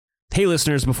Hey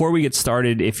listeners, before we get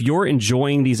started, if you're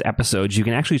enjoying these episodes, you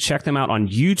can actually check them out on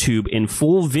YouTube in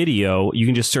full video. You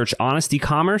can just search Honest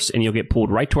E-commerce and you'll get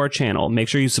pulled right to our channel. Make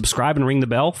sure you subscribe and ring the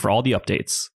bell for all the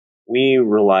updates. We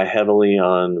rely heavily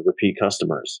on repeat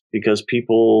customers because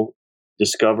people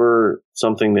discover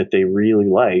something that they really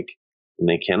like and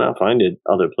they cannot find it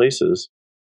other places.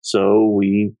 So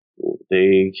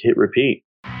they hit repeat.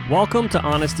 Welcome to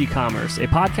Honest E-commerce, a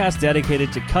podcast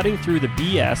dedicated to cutting through the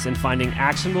BS and finding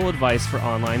actionable advice for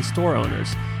online store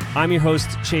owners. I'm your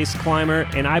host, Chase Clymer,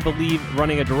 and I believe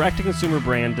running a direct-to-consumer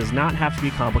brand does not have to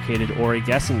be complicated or a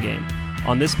guessing game.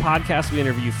 On this podcast, we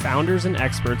interview founders and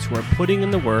experts who are putting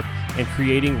in the work and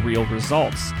creating real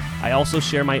results. I also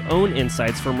share my own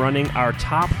insights from running our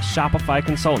top Shopify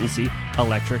consultancy,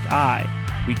 Electric Eye.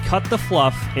 We cut the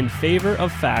fluff in favor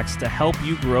of facts to help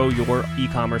you grow your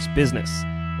e-commerce business.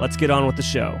 Let's get on with the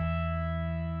show.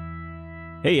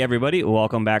 Hey everybody,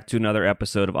 welcome back to another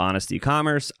episode of Honest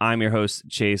E-commerce. I'm your host,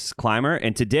 Chase Clymer,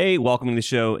 and today, welcoming to the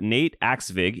show, Nate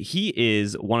Axvig. He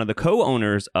is one of the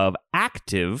co-owners of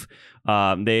Axvig.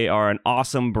 They are an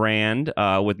awesome brand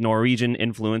with Norwegian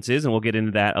influences, and we'll get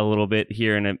into that a little bit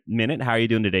here in a minute. How are you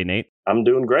doing today, Nate? I'm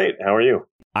doing great. How are you?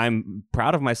 I'm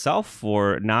proud of myself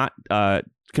for not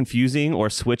confusing or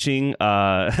switching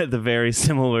the very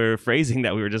similar phrasing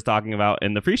that we were just talking about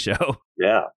in the pre-show.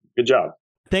 Yeah, good job.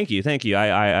 Thank you.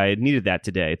 I needed that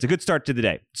today. It's a good start to the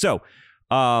day. So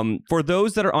for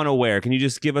those that are unaware, can you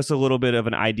just give us a little bit of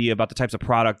an idea about the types of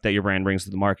product that your brand brings to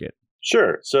the market?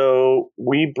 Sure. So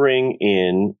we bring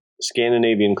in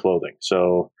Scandinavian clothing.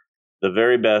 So the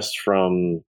very best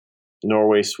from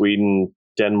Norway, Sweden,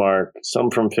 Denmark, some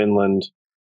from Finland.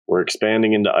 We're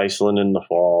expanding into Iceland in the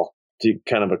fall. To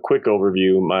kind of a quick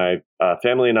overview, my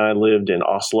family and I lived in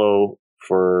Oslo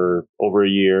for over a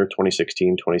year,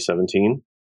 2016, 2017.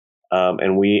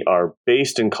 And we are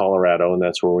based in Colorado, and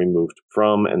that's where we moved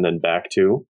from and then back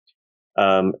to.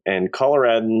 And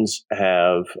Coloradans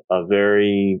have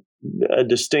a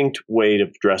distinct way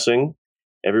of dressing.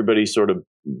 Everybody sort of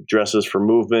dresses for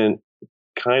movement.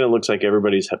 Kind of looks like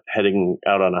everybody's heading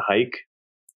out on a hike.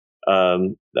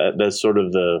 That's sort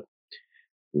of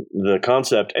the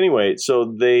concept. Anyway,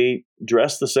 so they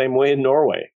dress the same way in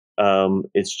Norway.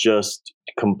 It's just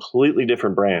completely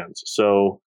different brands.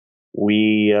 So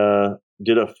we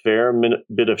did a fair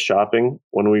bit of shopping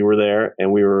when we were there,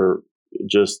 and we were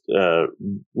just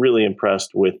really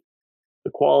impressed with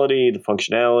the quality, the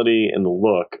functionality, and the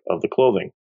look of the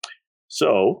clothing.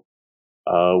 So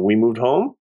we moved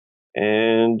home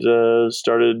and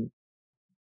started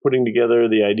putting together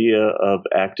the idea of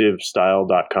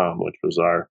AxvigStyle.com, which was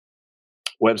our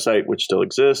website, which still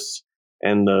exists,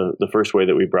 and the first way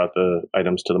that we brought the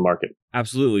items to the market.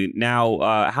 Absolutely.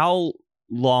 Now, how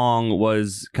long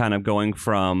was kind of going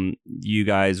from you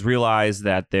guys realize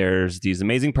that there's these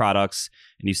amazing products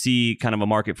and you see kind of a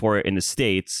market for it in the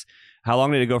States? How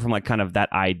long did it go from like kind of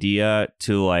that idea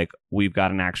to like, we've got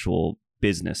an actual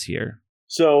business here?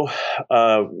 So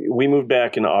we moved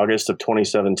back in August of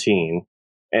 2017.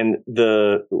 And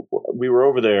we were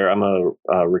over there. I'm a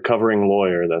recovering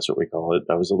lawyer. That's what we call it.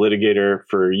 I was a litigator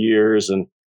for years. And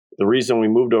the reason we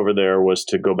moved over there was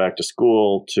to go back to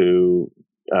school to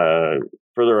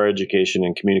further our education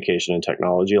in communication and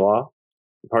technology law.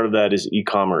 Part of that is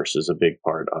e-commerce is a big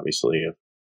part, obviously,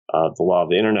 of the law of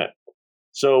the internet.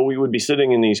 So we would be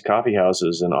sitting in these coffee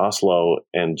houses in Oslo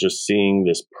and just seeing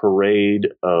this parade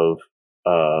of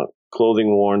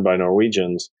clothing worn by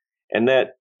Norwegians. And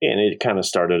it kind of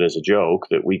started as a joke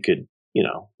that we could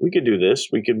do this.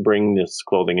 We could bring this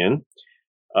clothing in.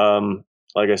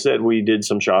 Like I said, we did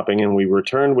some shopping and we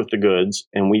returned with the goods,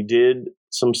 and we did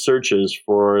some searches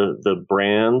for the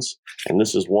brands. And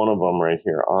this is one of them right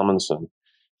here, Amundsen,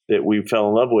 that we fell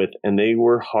in love with, and they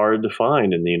were hard to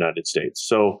find in the United States.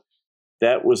 So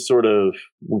that was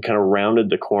we kind of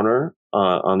rounded the corner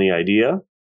on the idea.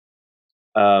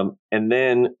 And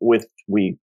then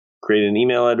we created an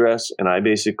email address, and I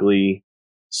basically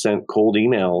sent cold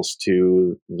emails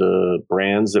to the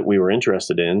brands that we were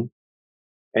interested in.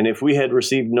 And if we had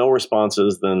received no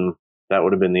responses, then that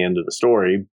would have been the end of the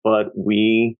story. But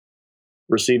we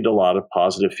received a lot of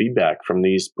positive feedback from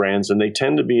these brands, and they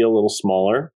tend to be a little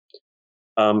smaller.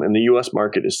 And the U.S.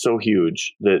 market is so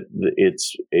huge that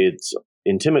it's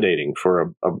intimidating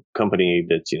for a company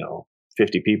that's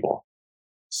 50 people.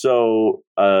 So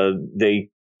they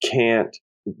can't.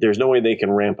 There's no way they can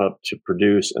ramp up to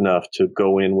produce enough to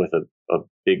go in with a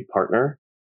big partner.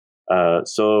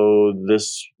 So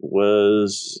this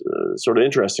was sort of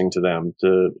interesting to them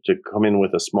to come in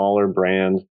with a smaller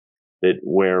brand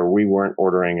where we weren't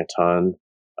ordering a ton.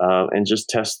 and just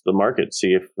test the market,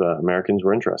 see if Americans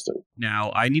were interested.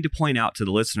 Now, I need to point out to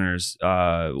the listeners,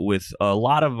 with a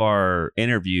lot of our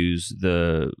interviews,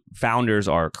 the founders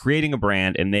are creating a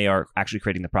brand and they are actually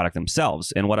creating the product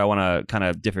themselves. And what I want to kind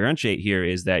of differentiate here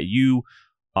is that you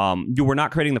were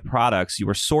not creating the products, you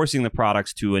were sourcing the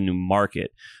products to a new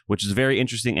market, which is a very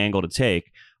interesting angle to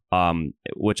take,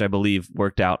 which I believe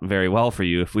worked out very well for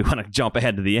you if we want to jump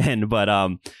ahead to the end. But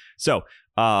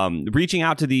reaching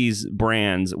out to these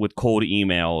brands with cold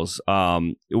emails,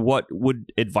 what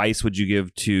advice would you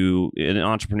give to an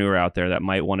entrepreneur out there that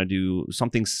might want to do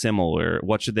something similar?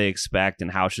 What should they expect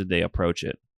and how should they approach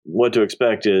it? What to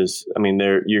expect is,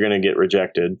 you're going to get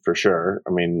rejected for sure.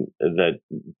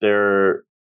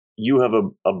 You have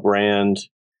a brand.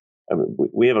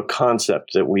 We have a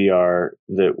concept that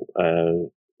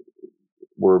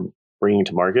we're bringing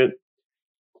to market,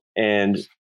 and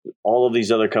all of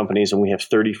these other companies, and we have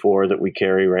 34 that we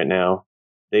carry right now,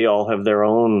 they all have their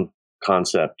own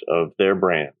concept of their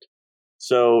brand.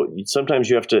 So sometimes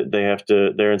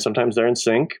sometimes they're in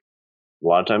sync. A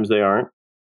lot of times they aren't.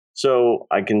 So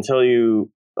I can tell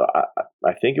you,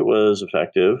 I think it was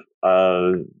effective.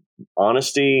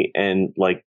 Honesty and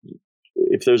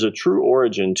if there's a true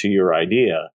origin to your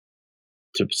idea,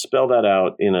 to spell that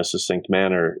out in a succinct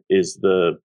manner is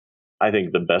I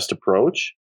think the best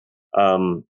approach.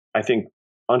 I think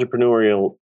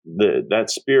entrepreneurial, that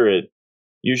spirit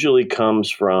usually comes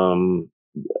from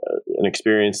an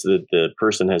experience that the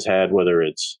person has had, whether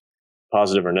it's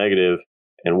positive or negative,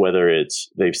 and whether it's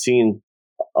they've seen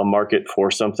a market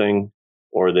for something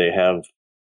or they have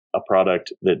a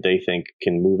product that they think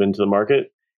can move into the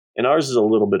market. And ours is a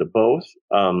little bit of both.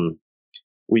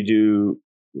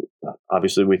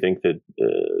 Obviously, we think that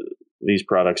these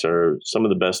products are some of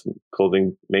the best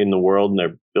clothing made in the world, and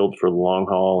they're built for the long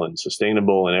haul and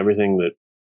sustainable and everything that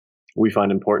we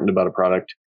find important about a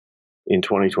product in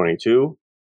 2022.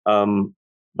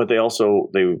 But they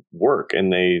work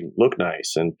and they look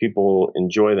nice and people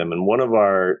enjoy them. And one of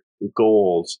our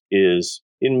goals is,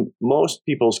 in most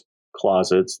people's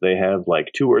closets, they have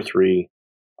 2 or 3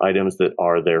 items that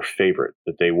are their favorite,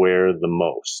 that they wear the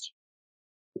most.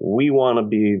 We want to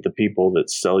be the people that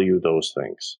sell you those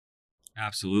things.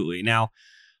 Absolutely. Now,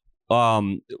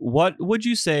 what would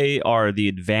you say are the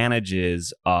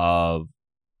advantages of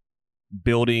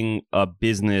building a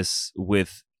business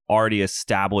with already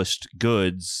established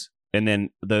goods? And then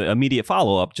the immediate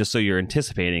follow-up, just so you're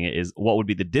anticipating it, is what would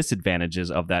be the disadvantages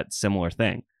of that similar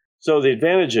thing? So the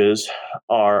advantages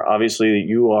are obviously that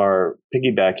you are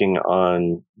piggybacking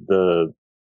on the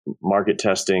market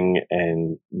testing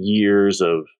and years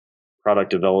of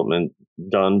product development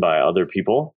done by other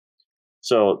people.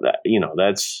 So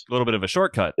that's a little bit of a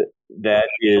shortcut. That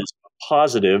is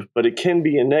positive, but it can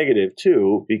be a negative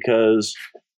too, because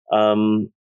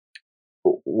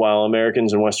while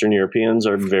Americans and Western Europeans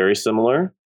are very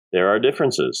similar, there are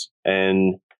differences.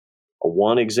 And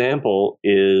one example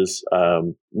is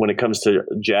when it comes to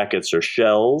jackets or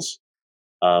shells,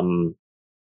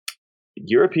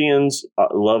 Europeans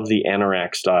love the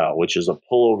anorak style, which is a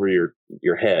pull over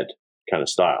your head kind of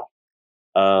style.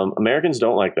 Americans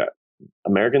don't like that.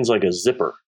 Americans like a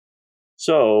zipper.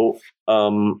 So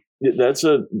that's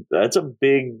a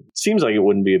big, seems like it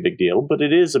wouldn't be a big deal, but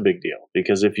it is a big deal,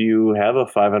 because if you have a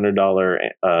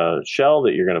 $500 shell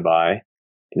that you're going to buy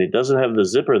and it doesn't have the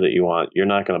zipper that you want, you're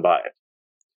not going to buy it.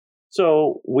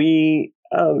 So we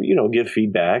give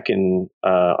feedback and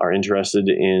are interested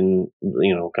in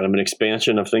kind of an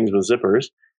expansion of things with zippers,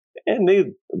 and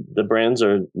the brands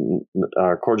are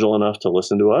cordial enough to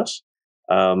listen to us.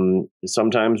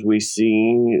 Sometimes we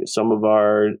see some of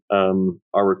our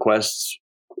requests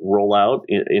roll out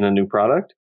in a new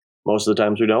product. Most of the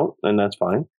times we don't, and that's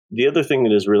fine. The other thing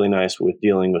that is really nice with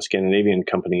dealing with Scandinavian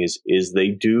companies is they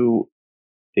do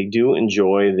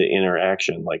enjoy the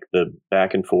interaction, like the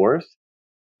back and forth.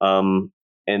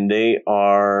 And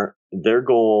their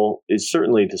goal is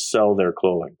certainly to sell their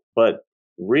clothing, but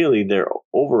really their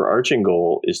overarching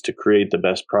goal is to create the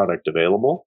best product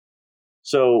available.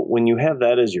 So when you have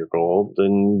that as your goal,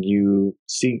 then you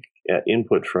seek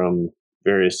input from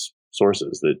various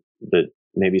sources that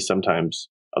maybe sometimes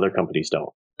other companies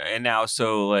don't. And now,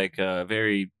 so a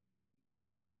very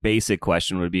basic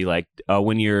question would be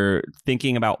when you're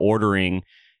thinking about ordering,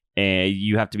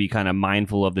 you have to be kind of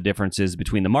mindful of the differences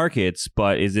between the markets,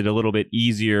 but is it a little bit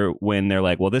easier when they're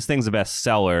like, well, this thing's a best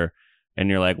seller, and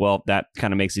you're like, well, that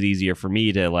kind of makes it easier for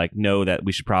me to know that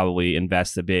we should probably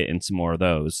invest a bit in some more of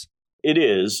those? It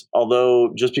is,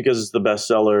 although just because it's the best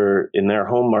seller in their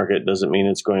home market doesn't mean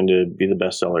it's going to be the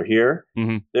best seller here.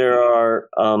 Mm-hmm. There are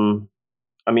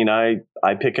I mean, I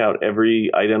pick out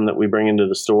every item that we bring into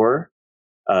the store,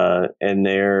 and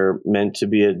they're meant to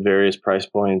be at various price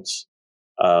points.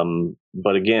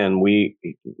 But again,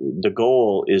 the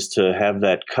goal is to have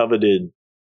that coveted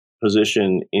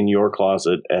position in your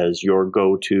closet as your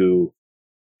go-to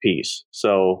piece.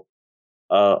 So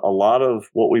a lot of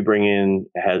what we bring in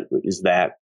has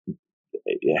that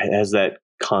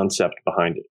concept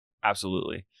behind it.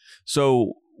 Absolutely.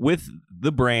 So with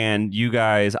the brand, you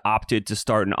guys opted to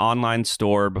start an online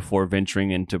store before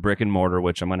venturing into brick and mortar,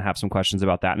 which I'm going to have some questions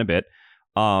about that in a bit.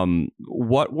 How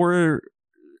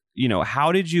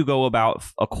did you go about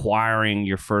acquiring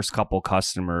your first couple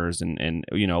customers, and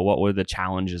what were the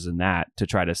challenges in that to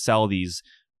try to sell these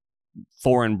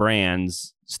foreign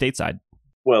brands stateside?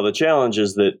 Well, the challenge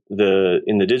is that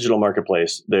in the digital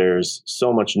marketplace, there's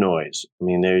so much noise. I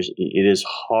mean, it is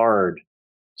hard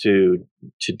to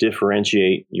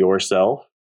differentiate yourself.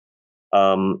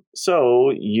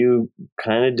 So you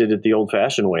kind of did it the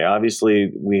old-fashioned way.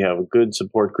 Obviously, we have a good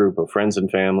support group of friends and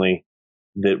family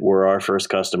that were our first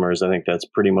customers. I think that's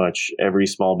pretty much every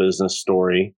small business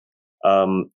story.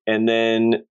 And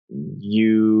then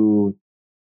you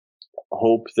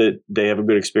hope that they have a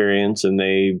good experience and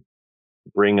they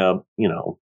bring up,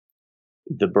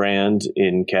 the brand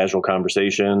in casual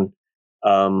conversation.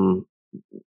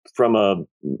 From a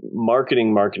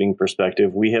marketing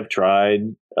perspective, we have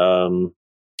tried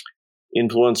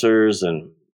influencers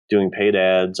and doing paid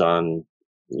ads on,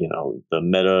 the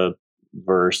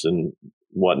metaverse and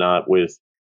whatnot, with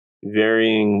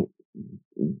varying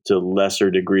to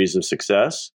lesser degrees of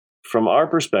success. From our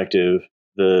perspective,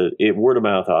 word of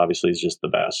mouth obviously is just the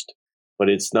best, but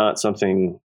it's not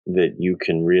something that you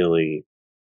can really,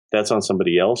 that's on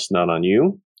somebody else, not on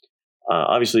you.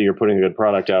 Obviously, you're putting a good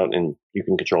product out and you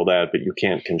can control that, but you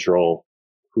can't control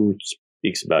who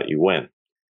speaks about you when.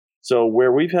 So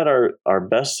where we've had our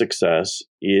best success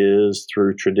is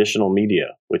through traditional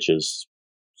media, which is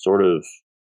sort of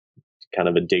kind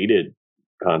of a dated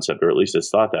concept, or at least it's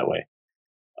thought that way.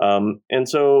 And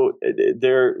so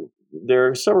there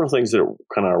are several things that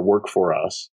kind of work for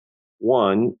us.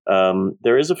 One,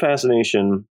 there is a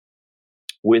fascination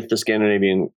with the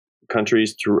Scandinavian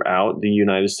countries throughout the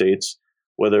United States,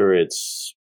 whether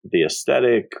it's the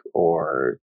aesthetic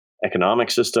or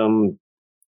economic system.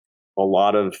 A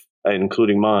lot of,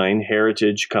 including mine,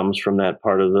 heritage comes from that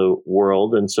part of the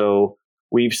world. And so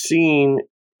we've seen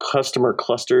customer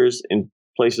clusters in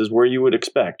places where you would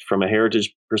expect from a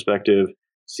heritage perspective.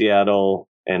 Seattle,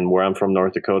 and where I'm from,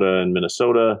 North Dakota and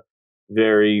Minnesota,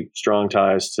 very strong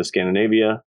ties to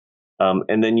Scandinavia.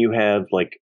 And then you have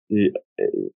like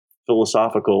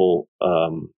philosophical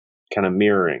kind of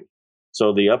mirroring.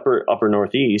 So the upper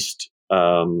Northeast,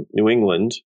 New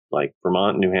England, like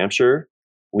Vermont, New Hampshire,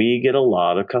 we get a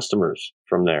lot of customers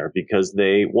from there because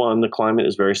the climate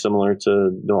is very similar to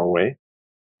Norway,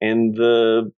 and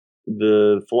the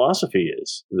philosophy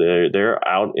is they're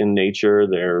out in nature,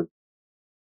 they're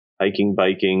hiking,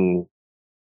 biking,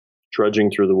 trudging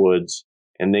through the woods,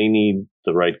 and they need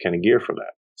the right kind of gear for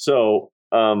that. So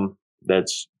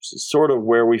that's sort of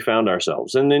where we found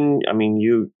ourselves. And then, I mean,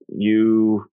 you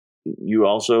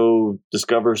also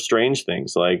discover strange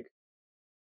things like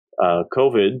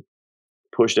COVID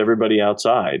pushed everybody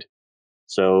outside.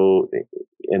 So,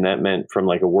 and that meant from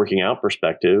like a working out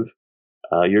perspective,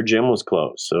 your gym was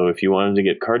closed. So if you wanted to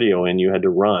get cardio in, you had to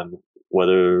run,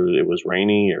 whether it was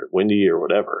rainy or windy or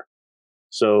whatever.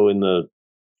 So in the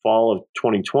fall of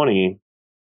 2020,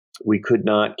 we could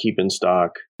not keep in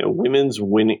stock women's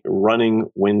running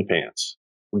wind pants.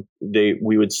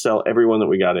 We would sell every one that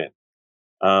we got in.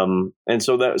 And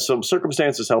so some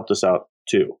circumstances helped us out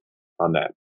too on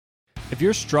that. If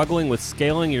you're struggling with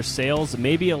scaling your sales,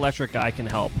 maybe Electric Eye can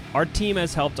help. Our team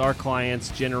has helped our clients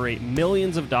generate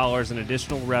millions of dollars in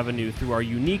additional revenue through our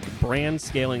unique brand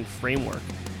scaling framework.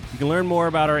 You can learn more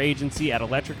about our agency at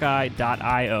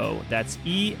electriceye.io. That's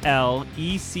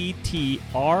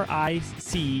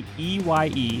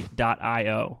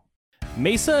ELECTRICEYE.io.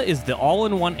 Mesa is the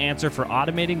all-in-one answer for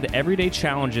automating the everyday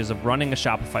challenges of running a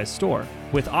Shopify store.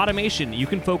 With automation, you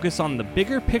can focus on the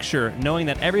bigger picture, knowing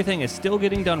that everything is still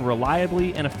getting done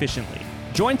reliably and efficiently.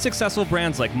 Join successful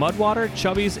brands like Mudwater,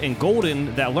 Chubbies, and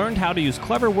Golden that learned how to use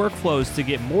clever workflows to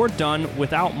get more done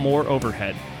without more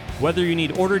overhead. Whether you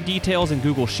need order details in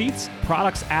Google Sheets,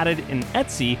 products added in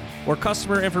Etsy, or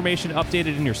customer information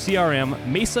updated in your CRM,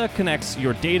 Mesa connects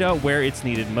your data where it's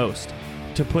needed most.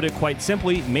 To put it quite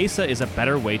simply, Mesa is a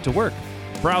better way to work.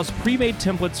 Browse pre-made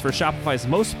templates for Shopify's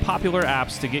most popular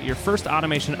apps to get your first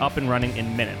automation up and running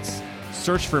in minutes.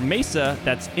 Search for Mesa,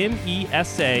 that's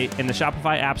MESA, in the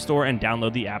Shopify App Store and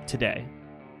download the app today.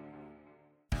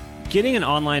 Getting an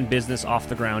online business off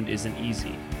the ground isn't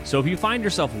easy. So if you find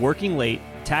yourself working late,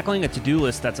 tackling a to-do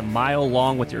list that's a mile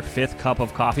long with your 5th cup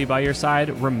of coffee by your side,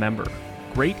 remember,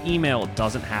 great email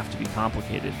doesn't have to be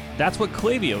complicated. That's what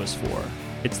Klaviyo is for.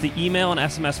 It's the email and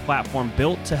SMS platform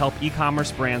built to help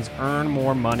e-commerce brands earn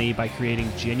more money by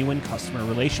creating genuine customer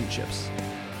relationships.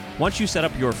 Once you set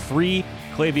up your free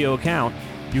Klaviyo account,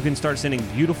 you can start sending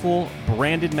beautiful,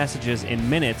 branded messages in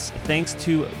minutes thanks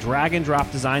to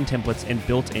drag-and-drop design templates and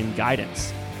built-in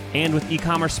guidance. And with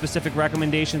e-commerce specific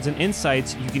recommendations and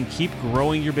insights, you can keep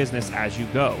growing your business as you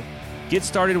go. Get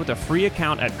started with a free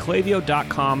account at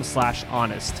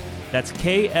klaviyo.com/honest. That's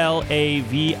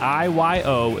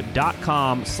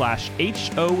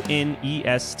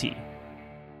klaviyo.com/HONEST.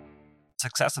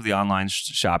 Success of the online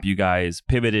shop, you guys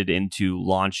pivoted into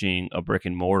launching a brick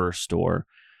and mortar store.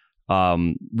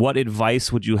 What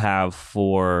advice would you have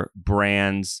for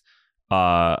brands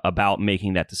about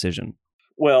making that decision?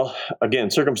 Well, again,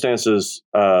 circumstances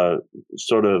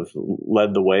sort of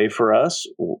led the way for us.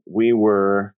 We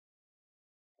were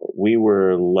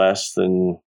less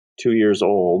than 2 years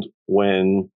old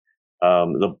when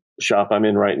the shop I'm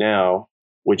in right now,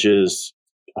 which is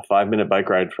a 5-minute bike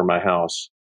ride from my house,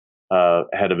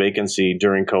 had a vacancy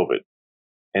during COVID.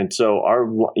 And so our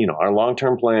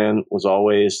long-term plan was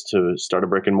always to start a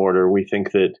brick and mortar. We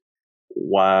think that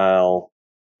while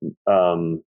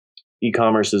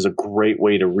e-commerce is a great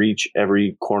way to reach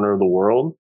every corner of the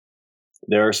world,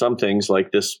 there are some things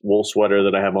like this wool sweater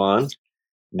that I have on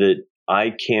that I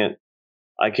can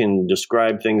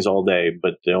describe things all day,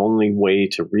 but the only way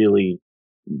to really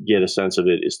get a sense of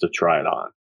it is to try it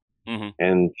on. Mm-hmm.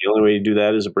 And the only way to do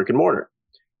that is a brick and mortar.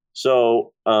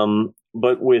 So,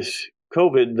 but with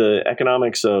COVID, the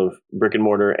economics of brick and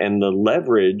mortar and the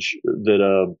leverage that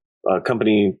a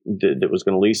company that was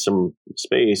going to lease some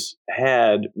space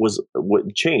had was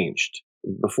what changed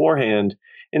beforehand.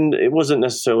 And it wasn't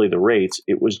necessarily the rates.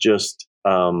 It was just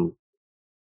the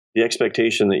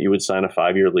expectation that you would sign a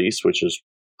 5-year lease, which is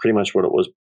pretty much what it was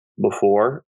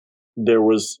before. There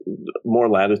was more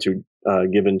latitude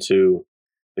given to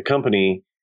the company.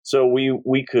 So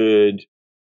we could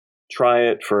try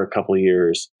it for a couple of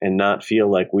years and not feel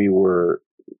like we were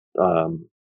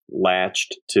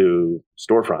latched to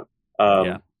storefront.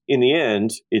 In the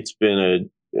end, it's been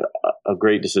a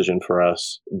great decision for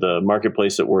us. The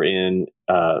marketplace that we're in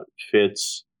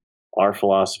fits our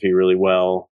philosophy really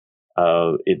well.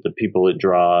 The people it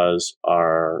draws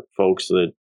are folks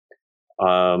that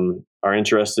are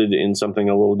interested in something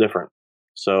a little different.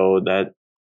 So that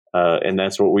and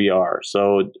that's what we are.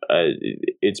 So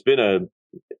it's been a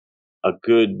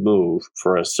good move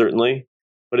for us, certainly,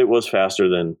 but it was faster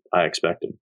than I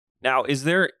expected. Now, is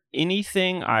there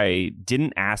anything I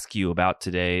didn't ask you about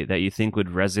today that you think would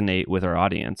resonate with our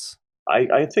audience?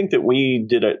 I think that we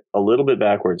did it a little bit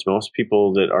backwards. Most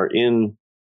people that are in,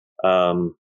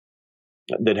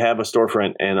 that have a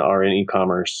storefront and are in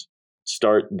e-commerce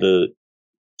start the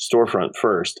storefront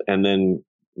first and then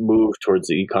move towards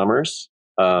the e-commerce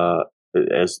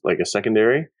as like a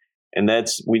secondary. And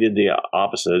we did the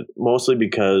opposite, mostly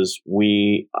because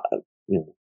we,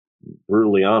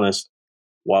 brutally honest,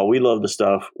 while we love the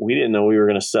stuff, we didn't know we were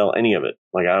going to sell any of it.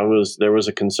 There was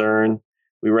a concern.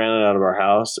 We ran it out of our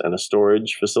house and a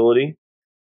storage facility.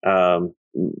 The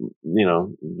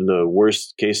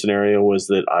worst case scenario was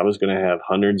that I was going to have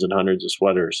hundreds and hundreds of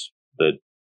sweaters that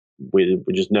we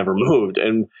just never moved.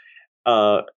 And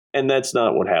that's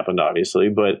not what happened, obviously,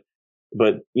 but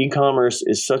e-commerce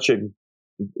is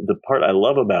the part I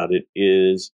love about it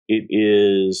is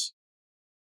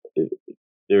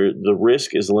the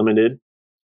risk is limited,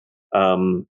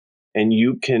 and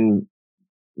you can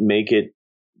make it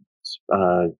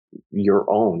your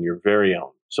very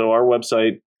own. So our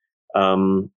website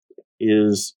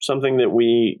is something that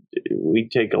we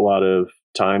take a lot of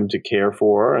time to care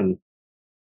for, and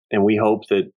we hope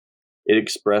that it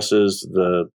expresses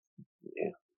the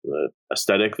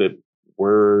aesthetic that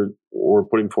we're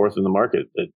putting forth in the market.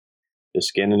 That the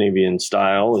Scandinavian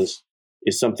style is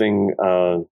something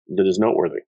that is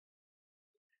noteworthy.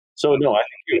 So no, I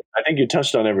think you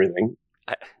touched on everything.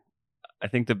 I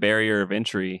think the barrier of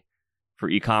entry for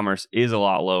e-commerce is a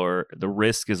lot lower. The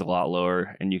risk is a lot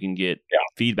lower, and you can get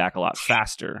feedback a lot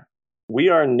faster. We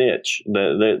are niche.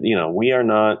 We are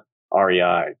not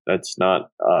REI. That's not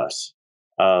us.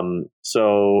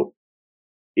 So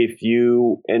if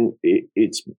you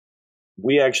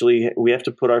we have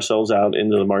to put ourselves out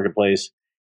into the marketplace,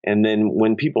 and then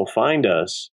when people find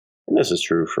us, and this is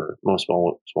true for most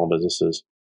small businesses,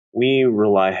 we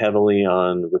rely heavily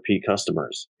on repeat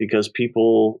customers because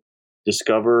people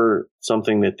discover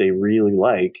something that they really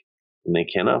like, and they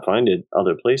cannot find it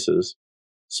other places.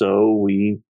 So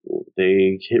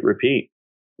they hit repeat,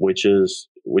 which is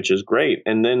great.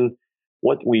 And then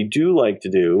what we do like to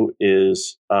do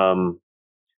is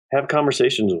have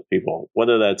conversations with people,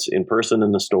 whether that's in person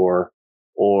in the store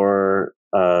or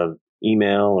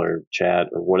email or chat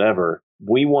or whatever.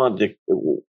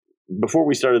 Before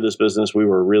we started this business, we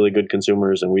were really good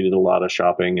consumers and we did a lot of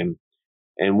shopping,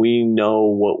 and we know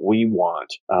what we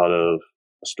want out of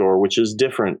a store, which is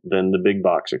different than the big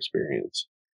box experience.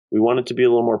 We want it to be a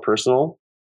little more personal.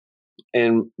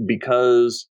 And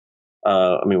because,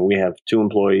 we have 2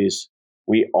 employees,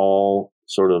 we all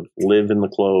sort of live in the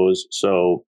clothes.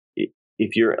 So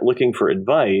if you're looking for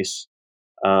advice,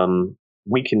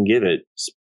 we can give it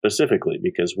specifically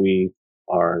because we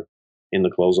are in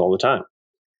the clothes all the time.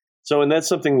 So, and that's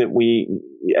something that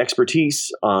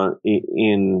expertise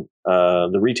in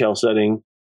the retail setting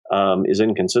is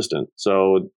inconsistent.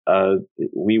 So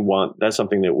that's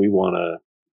something that we want to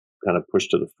kind of push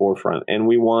to the forefront. And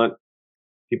we want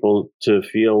people to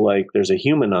feel like there's a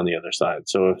human on the other side.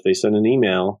 So if they send an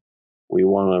email, we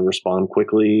want to respond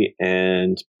quickly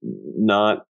and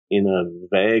not in a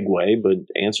vague way, but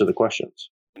answer the questions.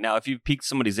 Now, if you've piqued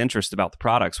somebody's interest about the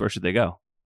products, where should they go?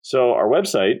 So our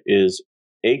website is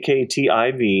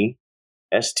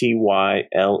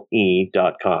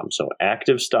aktivstyle.com. So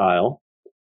Active Style.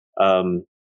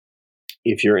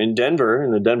 If you're in Denver,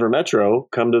 in the Denver metro,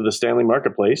 come to the Stanley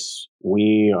Marketplace.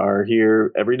 We are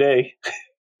here every day.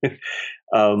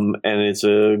 And it's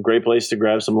a great place to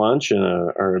grab some lunch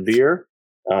or a beer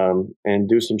and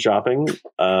do some shopping.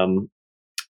 And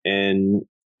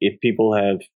if people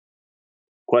have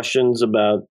questions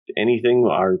about anything,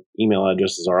 our email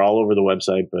addresses are all over the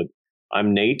website, but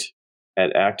I'm Nate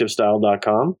at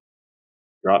aktivstyle.com.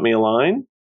 Drop me a line.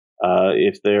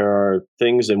 If there are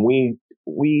things, and we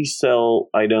sell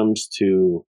items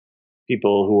to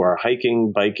people who are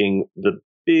hiking, biking. The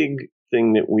big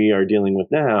thing that we are dealing with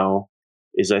now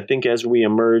is, I think, as we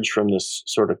emerge from this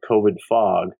sort of COVID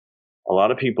fog, a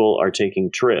lot of people are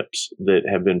taking trips that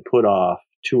have been put off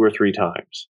 2 or 3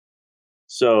 times.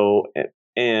 So,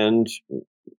 and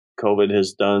COVID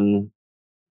has done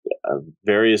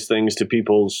various things to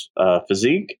people's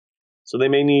physique. So they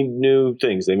may need new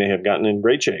things. They may have gotten in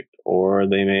great shape, or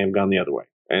they may have gone the other way.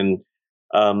 And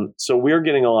so we're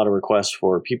getting a lot of requests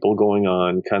for people going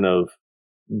on kind of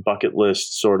bucket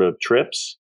list sort of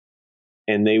trips,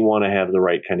 and they want to have the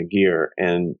right kind of gear.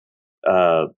 And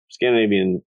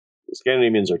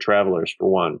Scandinavians are travelers, for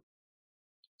one.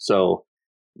 So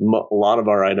a lot of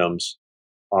our items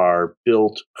are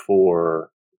built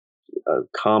for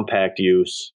compact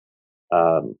use,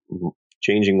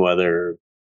 changing weather,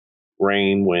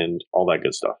 rain, wind, all that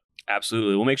good stuff.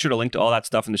 Absolutely. We'll make sure to link to all that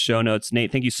stuff in the show notes.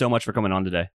 Nate, thank you so much for coming on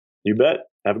today. You bet.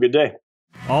 Have a good day.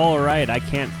 All right. I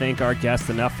can't thank our guests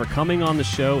enough for coming on the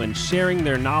show and sharing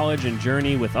their knowledge and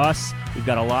journey with us. We've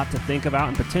got a lot to think about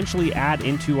and potentially add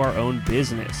into our own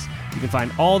business. You can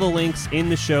find all the links in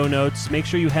the show notes. Make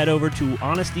sure you head over to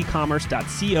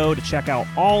honestecommerce.co to check out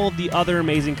all of the other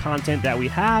amazing content that we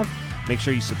have. Make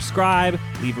sure you subscribe,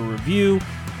 leave a review,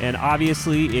 and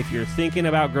obviously, if you're thinking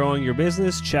about growing your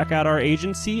business, check out our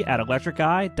agency at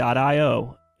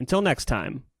electriceye.io. Until next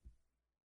time.